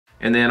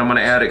And then I'm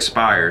gonna add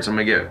expires. I'm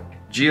gonna get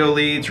geo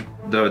leads,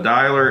 the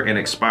dialer, and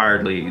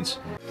expired leads.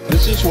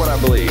 This is what I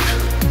believe.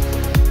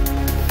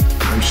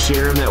 I'm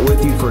sharing that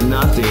with you for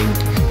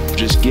nothing.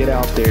 Just get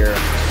out there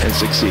and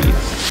succeed.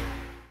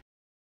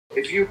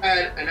 If you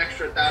had an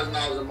extra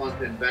 $1,000 a month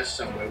to invest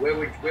somewhere, where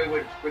would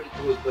Ricky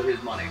put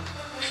his money?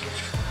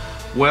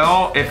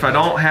 Well, if I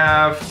don't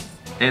have,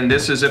 and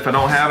this is if I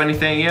don't have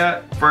anything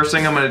yet, first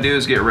thing I'm gonna do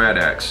is get Red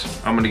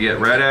X. I'm gonna get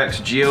Red X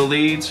geo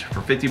leads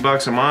for 50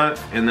 bucks a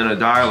month, and then a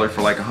dialer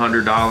for like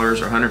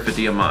 $100 or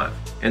 $150 a month.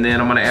 And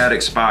then I'm gonna add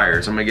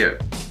expires. I'm gonna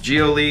get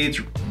geo leads,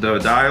 the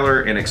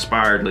dialer, and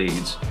expired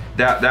leads.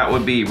 That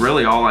would be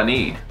really all I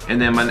need.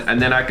 And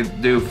then I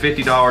could do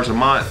 $50 a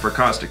month for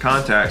constant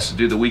contacts to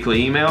do the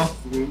weekly email.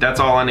 That's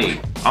all I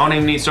need. I don't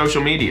even need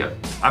social media.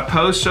 I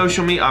post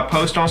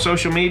on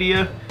social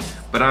media,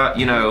 but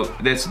you know,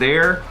 it's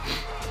there,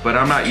 but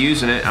I'm not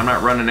using it. I'm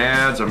not running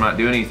ads. I'm not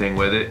doing anything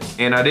with it.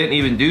 And I didn't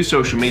even do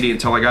social media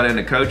until I got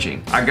into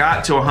coaching. I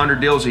got to 100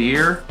 deals a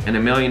year and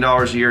 $1 million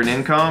a year in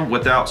income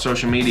without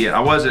social media.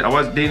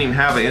 Didn't even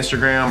have an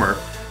Instagram, or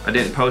I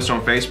didn't post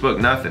on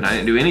Facebook, nothing. I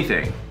didn't do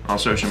anything on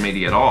social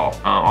media at all.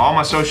 All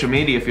my social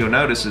media, if you'll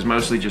notice, is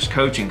mostly just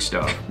coaching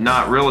stuff,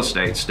 not real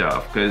estate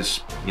stuff,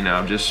 because, you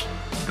know, just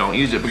don't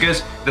use it.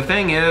 Because the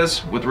thing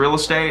is, with real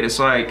estate, it's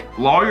like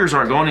lawyers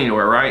aren't going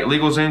anywhere, right?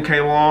 LegalZoom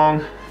came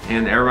along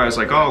and everybody's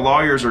like, oh,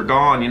 lawyers are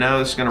gone, you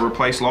know, it's gonna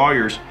replace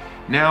lawyers.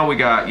 Now we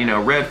got, you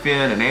know,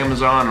 Redfin and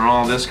Amazon and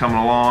all this coming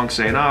along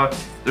saying, oh,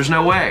 there's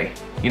no way.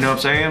 You know what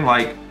I'm saying?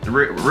 Like,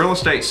 real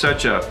estate's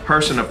such a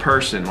person to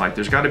person. Like,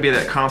 there's got to be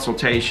that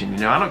consultation. You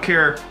know, I don't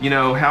care, you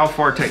know, how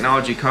far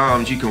technology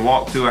comes. You can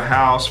walk through a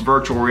house,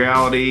 virtual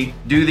reality,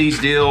 do these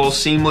deals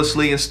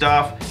seamlessly and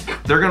stuff.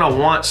 They're gonna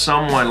want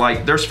someone,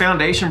 like, there's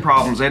foundation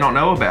problems they don't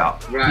know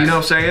about. Right. You know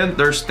what I'm saying?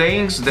 There's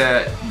things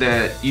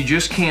that you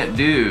just can't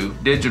do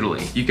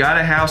digitally. You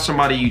gotta have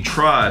somebody you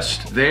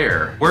trust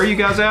there. Where are you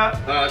guys at?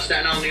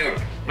 Staten Island, New York.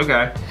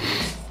 Okay.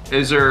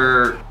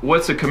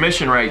 What's the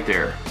commission rate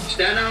there?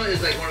 Staten Island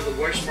is like one of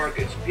the worst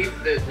markets.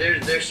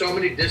 There's so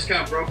many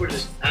discount brokers,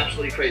 it's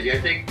absolutely crazy.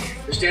 I think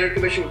the standard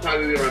commission would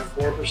probably be around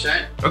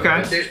 4%.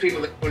 Okay. But there's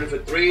people that are doing it for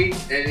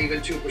 3% and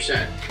even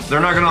 2%. They're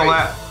not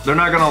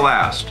gonna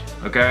last,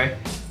 okay?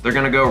 They're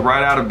gonna go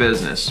right out of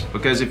business.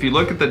 Because if you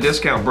look at the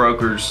discount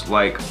brokers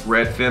like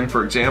Redfin,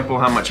 for example,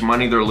 how much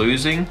money they're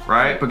losing,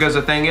 right? Because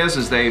the thing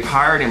is they've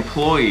hired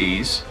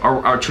employees.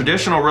 Our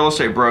traditional real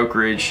estate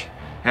brokerage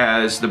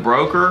has the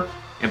broker,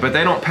 but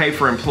they don't pay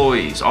for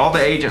employees. All the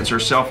agents are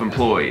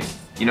self-employed.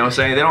 You know what I'm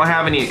saying? They don't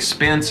have any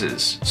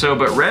expenses. So,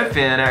 but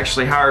Redfin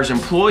actually hires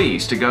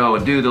employees to go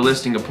and do the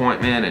listing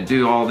appointment and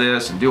do all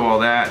this and do all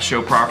that,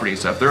 show property and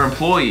stuff. They're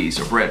employees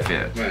of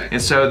Redfin. Right. And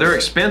so their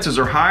expenses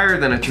are higher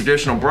than a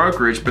traditional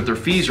brokerage, but their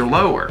fees are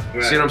lower.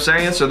 Right. See what I'm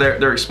saying? So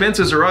their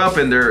expenses are up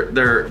and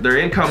their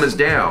income is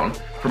down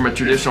from a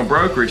traditional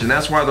brokerage, and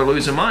that's why they're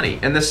losing money.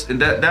 And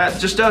that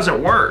just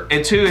doesn't work.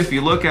 And two, if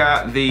you look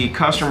at the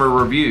customer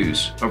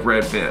reviews of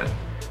Redfin,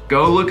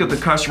 go look at the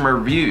customer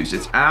reviews.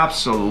 It's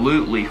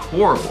absolutely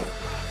horrible.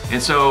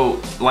 And so,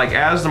 like,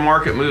 as the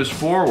market moves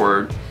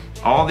forward,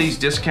 all these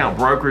discount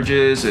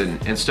brokerages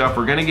and stuff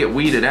are gonna get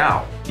weeded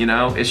out. You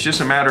know, it's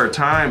just a matter of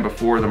time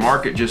before the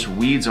market just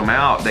weeds them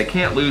out. They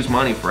can't lose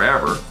money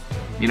forever.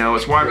 You know,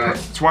 it's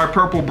why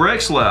Purple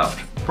Bricks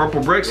left.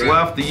 Purple Bricks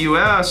left the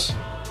US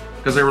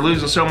because they were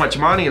losing so much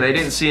money and they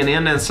didn't see an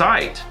end in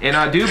sight. And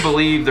I do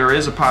believe there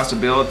is a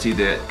possibility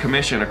that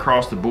commission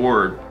across the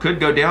board could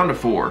go down to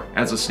 4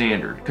 as a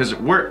standard. Because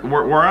where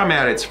I'm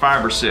at, it's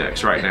 5 or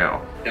 6 right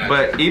now. Gotcha.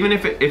 But even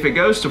if it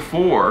goes to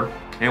 4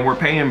 and we're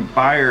paying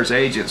buyers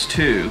agents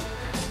 2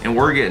 and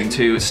we're getting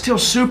 2, it's still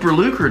super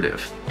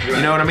lucrative. Right.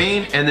 You know what I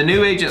mean? And the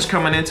new agents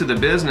coming into the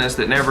business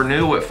that never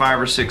knew what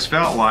 5 or 6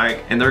 felt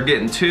like, and they're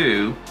getting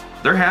 2,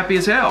 they're happy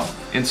as hell.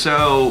 And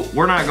so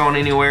we're not going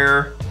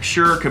anywhere.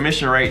 Sure,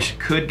 commission rates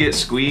could get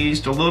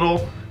squeezed a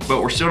little,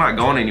 but we're still not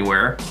going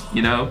anywhere.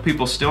 You know,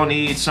 people still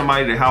need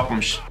somebody to help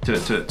them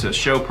to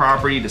show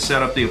property, to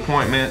set up the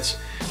appointments.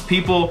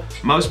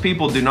 Most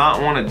people do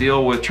not want to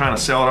deal with trying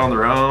to sell it on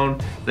their own.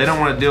 They don't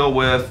want to deal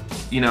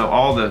with, you know,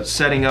 all the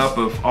setting up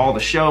of all the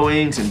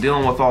showings and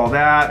dealing with all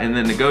that, and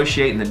then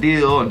negotiating the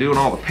deal and doing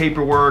all the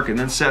paperwork and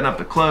then setting up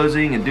the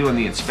closing and doing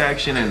the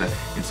inspection and the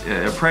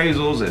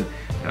appraisals and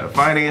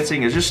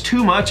financing. Is just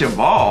too much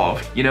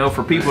involved, you know,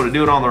 for people to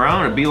do it on their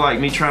own. It'd be like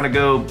me trying to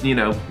go, you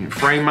know,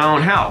 frame my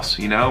own house.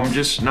 You know, I'm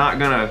just not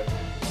gonna,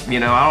 you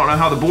know, I don't know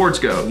how the boards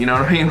go. You know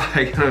what I mean?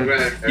 Like,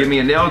 give me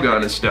a nail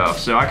gun and stuff.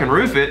 So I can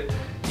roof it.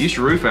 Used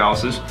to roof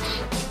houses,